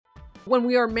When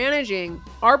we are managing,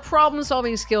 our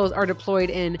problem-solving skills are deployed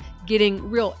in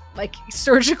getting real,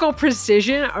 surgical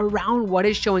precision around what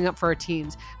is showing up for our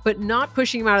teams, but not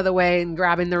pushing them out of the way and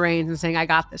grabbing the reins and saying, I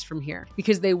got this from here,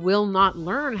 because they will not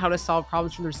learn how to solve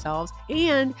problems for themselves.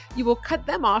 And you will cut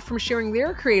them off from sharing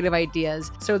their creative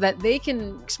ideas so that they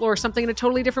can explore something in a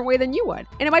totally different way than you would.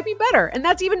 And it might be better. And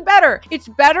that's even better. It's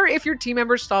better if your team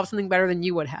members solve something better than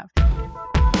you would have.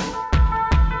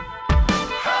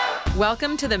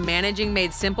 Welcome to the Managing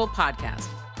Made Simple podcast,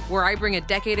 where I bring a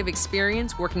decade of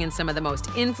experience working in some of the most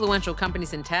influential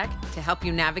companies in tech to help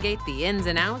you navigate the ins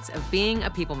and outs of being a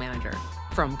people manager.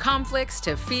 From conflicts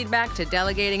to feedback to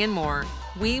delegating and more,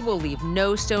 we will leave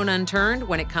no stone unturned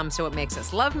when it comes to what makes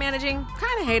us love managing,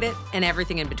 kind of hate it, and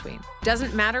everything in between.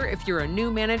 Doesn't matter if you're a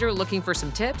new manager looking for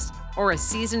some tips or a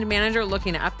seasoned manager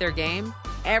looking to up their game,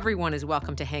 everyone is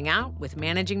welcome to hang out with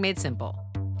Managing Made Simple.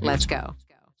 Let's go.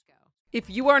 If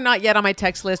you are not yet on my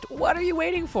text list, what are you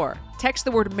waiting for? Text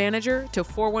the word manager to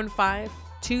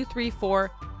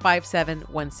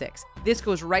 415-234-5716. This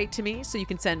goes right to me, so you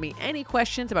can send me any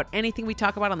questions about anything we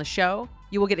talk about on the show.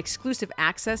 You will get exclusive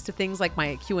access to things like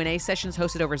my Q&A sessions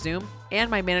hosted over Zoom and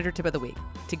my manager tip of the week.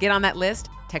 To get on that list,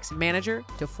 text manager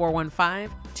to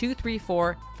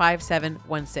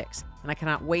 415-234-5716. And I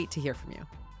cannot wait to hear from you.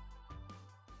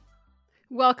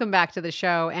 Welcome back to the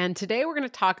show. And today we're going to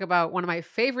talk about one of my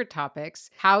favorite topics,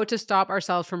 how to stop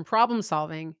ourselves from problem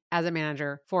solving as a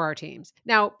manager for our teams.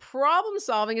 Now, problem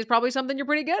solving is probably something you're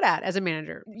pretty good at as a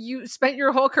manager. You spent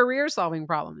your whole career solving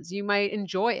problems. You might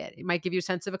enjoy it. It might give you a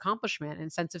sense of accomplishment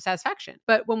and sense of satisfaction.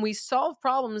 But when we solve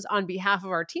problems on behalf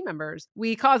of our team members,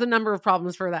 we cause a number of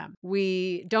problems for them.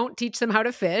 We don't teach them how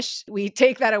to fish. We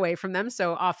take that away from them.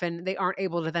 So often they aren't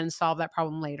able to then solve that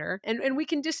problem later. And we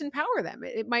can disempower them.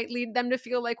 It might lead them to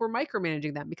feel like we're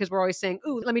micromanaging them because we're always saying,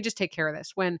 ooh, let me just take care of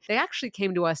this, when they actually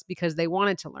came to us because they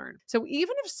wanted to learn. So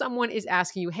even if someone is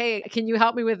asking you, hey, can you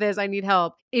help me with this? I need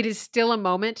help. It is still a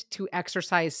moment to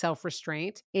exercise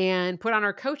self-restraint and put on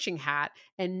our coaching hat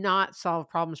and not solve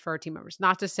problems for our team members.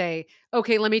 Not to say,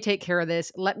 okay, let me take care of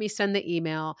this. Let me send the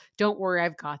email. Don't worry,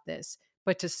 I've got this.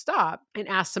 But to stop and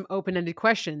ask some open-ended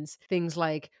questions, things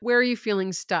like, where are you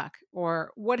feeling stuck?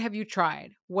 Or what have you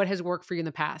tried? What has worked for you in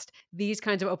the past? These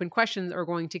kinds of open questions are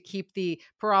going to keep the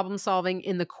problem solving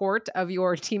in the court of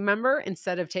your team member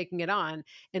instead of taking it on,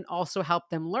 and also help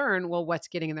them learn, well, what's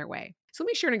getting in their way. So let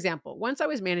me share an example. Once I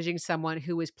was managing someone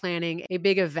who was planning a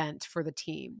big event for the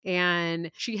team,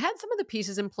 and she had some of the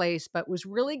pieces in place, but was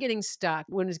really getting stuck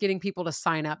when it was getting people to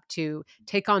sign up to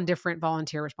take on different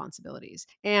volunteer responsibilities.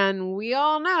 And we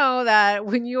all know that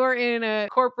when you're in a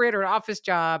corporate or office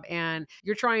job and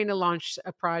you're trying to launch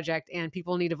a project and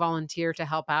people need to volunteer to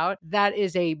help out, that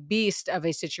is a beast of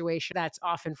a situation that's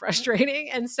often frustrating.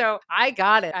 And so I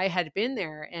got it. I had been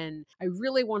there, and I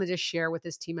really wanted to share with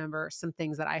this team member some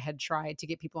things that I had tried to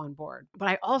get people on board. But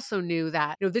I also knew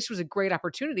that, this was a great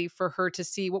opportunity for her to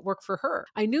see what worked for her.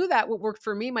 I knew that what worked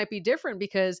for me might be different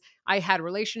because I had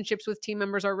relationships with team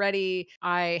members already.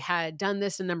 I had done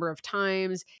this a number of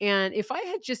times. And if I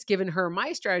had just given her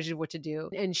my strategy of what to do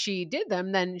and she did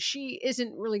them, then she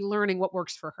isn't really learning what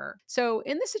works for her. So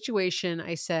in this situation,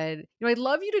 I said, I'd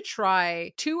love you to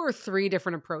try 2 or 3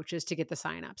 different approaches to get the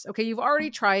signups. Okay, you've already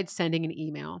tried sending an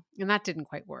email and that didn't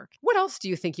quite work. What else do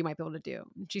you think you might be able to do?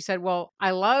 And she said, well,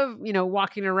 I love,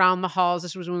 walking around the halls.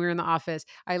 This was when we were in the office.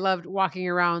 I loved walking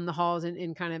around the halls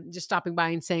and kind of just stopping by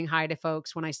and saying hi to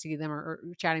folks when I see them, or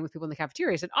chatting with people in the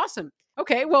cafeteria. I said, awesome.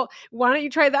 Okay, well, why don't you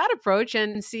try that approach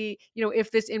and see,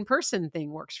 if this in-person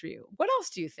thing works for you? What else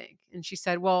do you think? And she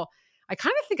said, well, I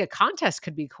kind of think a contest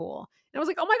could be cool. And I was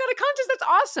like, oh my God, a contest, that's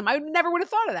awesome. I never would have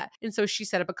thought of that. And so she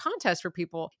set up a contest for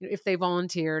people. If they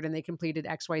volunteered and they completed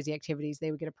XYZ activities,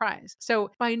 they would get a prize. So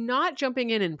by not jumping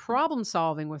in and problem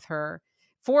solving with her,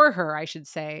 for her, I should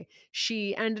say,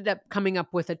 she ended up coming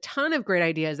up with a ton of great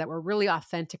ideas that were really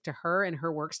authentic to her and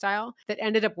her work style that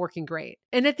ended up working great.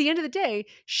 And at the end of the day,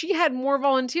 she had more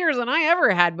volunteers than I ever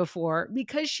had before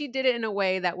because she did it in a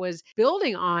way that was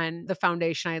building on the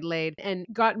foundation I had laid and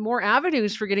got more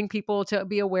avenues for getting people to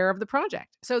be aware of the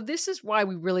project. So this is why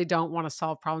we really don't want to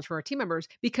solve problems for our team members,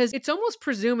 because it's almost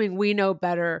presuming we know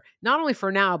better, not only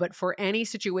for now, but for any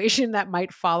situation that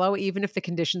might follow, even if the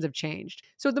conditions have changed.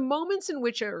 So the moments in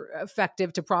which are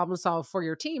effective to problem solve for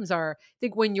your teams are, I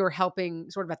think, when you're helping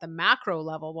sort of at the macro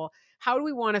level. Well, how do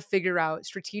we want to figure out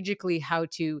strategically how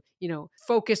to,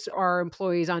 focus our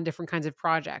employees on different kinds of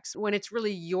projects when it's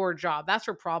really your job? That's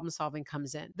where problem solving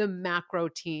comes in. The macro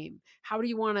team. How do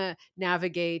you want to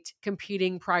navigate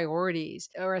competing priorities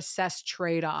or assess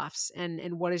trade-offs? And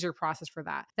what is your process for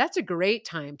that? That's a great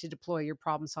time to deploy your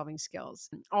problem solving skills.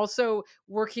 Also,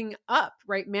 working up,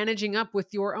 right? Managing up with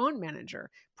your own manager,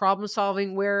 problem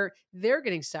solving where they're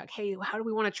getting stuck. Hey, how do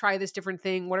we want to try this different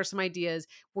thing? What are some ideas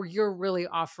where you're really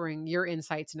offering your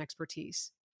insights and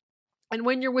expertise? And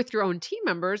when you're with your own team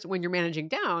members, when you're managing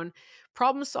down,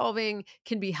 problem solving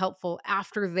can be helpful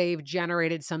after they've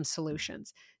generated some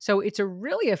solutions. So it's a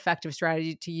really effective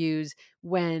strategy to use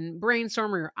when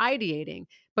brainstorming or ideating,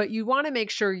 but you want to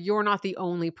make sure you're not the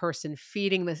only person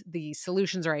feeding the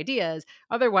solutions or ideas.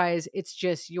 Otherwise, it's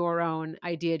just your own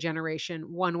idea generation,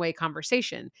 one-way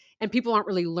conversation, and people aren't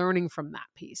really learning from that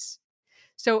piece.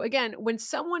 So again, when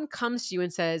someone comes to you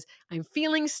and says, I'm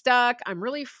feeling stuck, I'm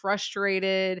really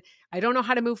frustrated, I don't know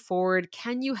how to move forward,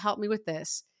 can you help me with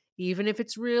this? Even if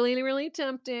it's really, really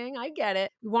tempting, I get it.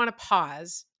 We want to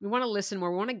pause. We want to listen more.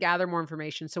 We want to gather more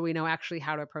information so we know actually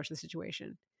how to approach the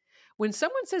situation. When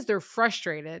someone says they're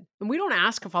frustrated and we don't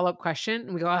ask a follow-up question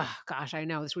and we go, oh gosh, I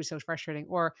know this was so frustrating,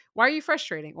 or why are you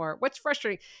frustrating? Or what's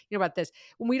frustrating about this?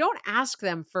 When we don't ask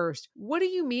them first, what do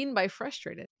you mean by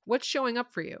frustrated? What's showing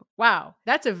up for you? Wow,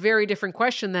 that's a very different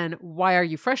question than why are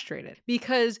you frustrated?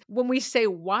 Because when we say,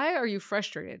 why are you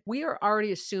frustrated? We are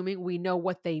already assuming we know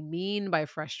what they mean by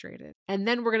frustrated. And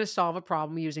then we're going to solve a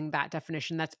problem using that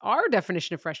definition. That's our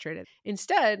definition of frustrated.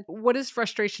 Instead, what does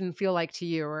frustration feel like to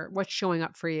you, or what's showing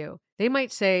up for you? They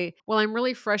might say, well, I'm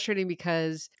really frustrating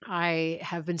because I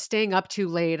have been staying up too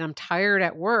late. I'm tired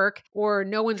at work, or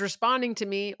no one's responding to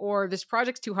me, or this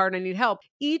project's too hard and I need help.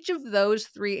 Each of those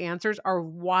three answers are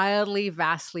wildly,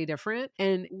 vastly different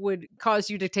and would cause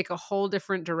you to take a whole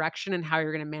different direction in how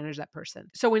you're going to manage that person.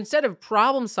 So instead of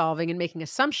problem solving and making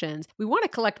assumptions, we want to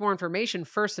collect more information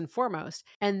first and foremost.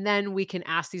 And then we can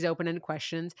ask these open-ended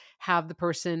questions, have the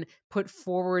person put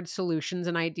forward solutions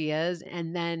and ideas,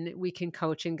 and then we can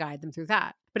coach and guide them through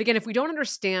that. But again, if we don't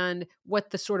understand what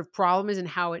the sort of problem is and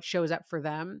how it shows up for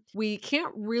them, we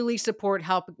can't really support,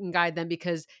 help, and guide them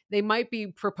because they might be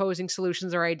proposing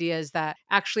solutions or ideas that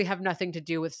actually have nothing to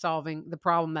do with solving the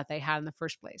problem that they had in the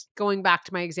first place. Going back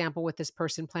to my example with this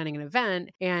person planning an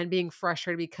event and being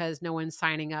frustrated because no one's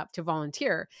signing up to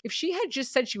volunteer. If she had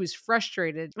just said she was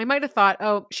frustrated, I might have thought,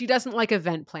 oh, she doesn't like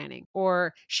event planning,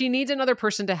 or she needs another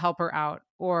person to help her out,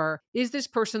 or is this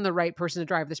person the right person to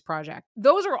drive this project?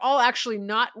 Those are all actually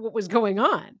not what was going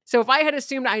on. So if I had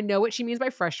assumed I know what she means by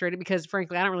frustrated, because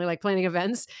frankly, I don't really like planning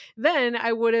events, then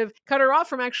I would have cut her off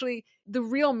from actually the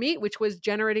real meat, which was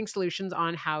generating solutions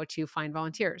on how to find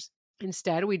volunteers.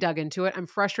 Instead, we dug into it. I'm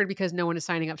frustrated because no one is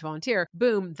signing up to volunteer.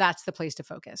 Boom, that's the place to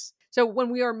focus. So when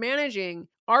we are managing,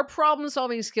 our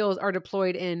problem-solving skills are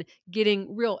deployed in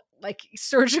getting real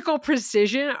surgical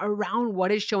precision around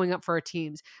what is showing up for our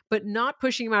teams, but not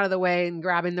pushing them out of the way and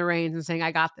grabbing the reins and saying,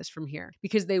 I got this from here,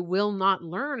 because they will not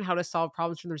learn how to solve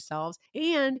problems for themselves.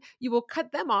 And you will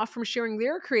cut them off from sharing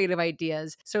their creative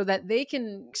ideas so that they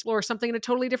can explore something in a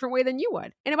totally different way than you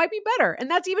would. And it might be better.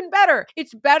 And that's even better.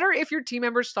 It's better if your team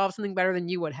members solve something better than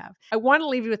you would have. I want to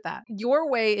leave you with that. Your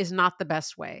way is not the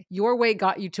best way. Your way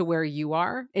got you to where you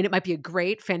are. And it might be a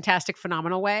great, fantastic,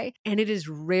 phenomenal way. And it is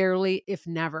rarely, if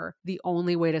never, the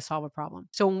only way to solve a problem.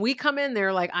 So when we come in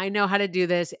there like, I know how to do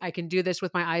this, I can do this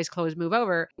with my eyes closed, move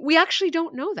over, we actually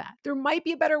don't know that. There might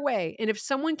be a better way. And if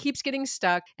someone keeps getting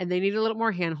stuck and they need a little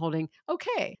more hand-holding,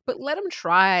 okay, but let them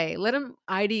try, let them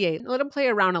ideate, let them play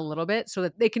around a little bit so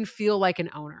that they can feel like an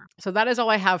owner. So that is all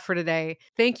I have for today.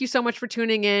 Thank you so much for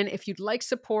tuning in. If you'd like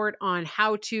support on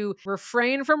how to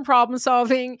refrain from problem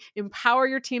solving, empower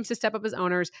your teams to step up as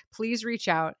owners, please reach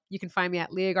out. You can find me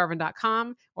at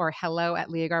leahgarvin.com or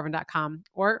hello@leahgarvin.com,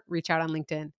 or reach out on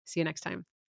LinkedIn. See you next time.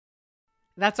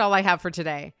 That's all I have for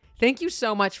today. Thank you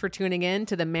so much for tuning in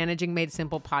to the Managing Made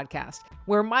Simple podcast,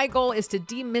 where my goal is to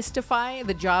demystify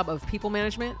the job of people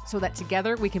management so that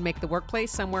together we can make the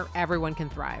workplace somewhere everyone can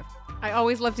thrive. I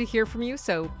always love to hear from you,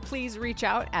 so please reach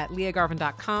out at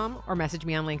leahgarvin.com or message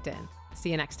me on LinkedIn.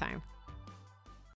 See you next time.